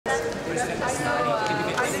Can you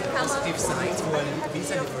give any positive signs on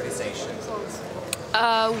visa liberalization?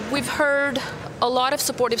 We've heard a lot of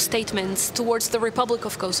supportive statements towards the Republic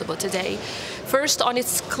of Kosovo today. First, on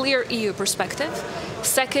its clear EU perspective.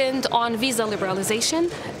 Second, on visa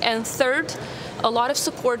liberalization. And third, a lot of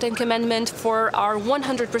support and commendation for our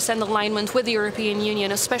 100% alignment with the European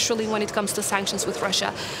Union, especially when it comes to sanctions with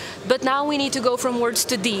Russia. But now we need to go from words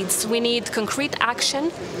to deeds. We need concrete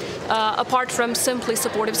action, apart from simply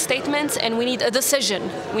supportive statements, and we need a decision.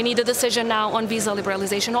 We need a decision now on visa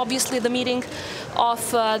liberalization. Obviously, the meeting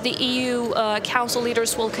of the EU Council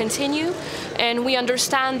leaders will continue, and we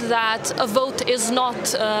understand that a vote is not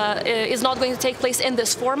going to take place in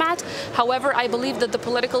this format. However, I believe that the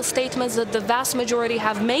political statements that the vast majority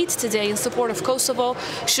have made today in support of Kosovo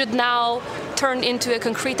should now turn into a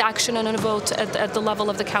concrete action and a vote at the level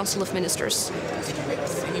of the Council of Ministers. Did you make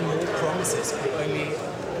any more promises, or only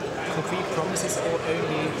concrete promises, or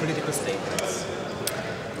only political statements?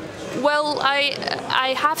 Well,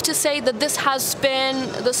 I have to say that this has been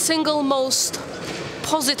the single most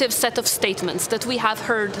positive set of statements that we have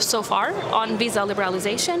heard so far on visa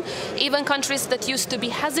liberalization. Even countries that used to be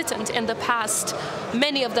hesitant in the past,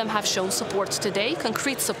 many of them have shown support today,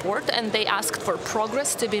 concrete support, and they asked for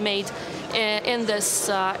progress to be made in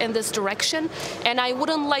this direction. And I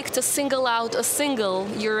wouldn't like to single out a single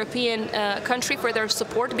European country for their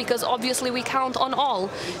support, because obviously we count on all.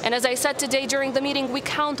 And as I said today during the meeting, we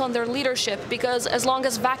count on their leadership, because as long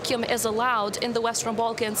as vacuum is allowed in the Western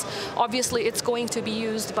Balkans, obviously it's going to be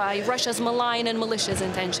used by Russia's malign and malicious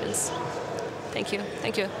intentions. Thank you.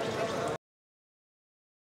 Thank you.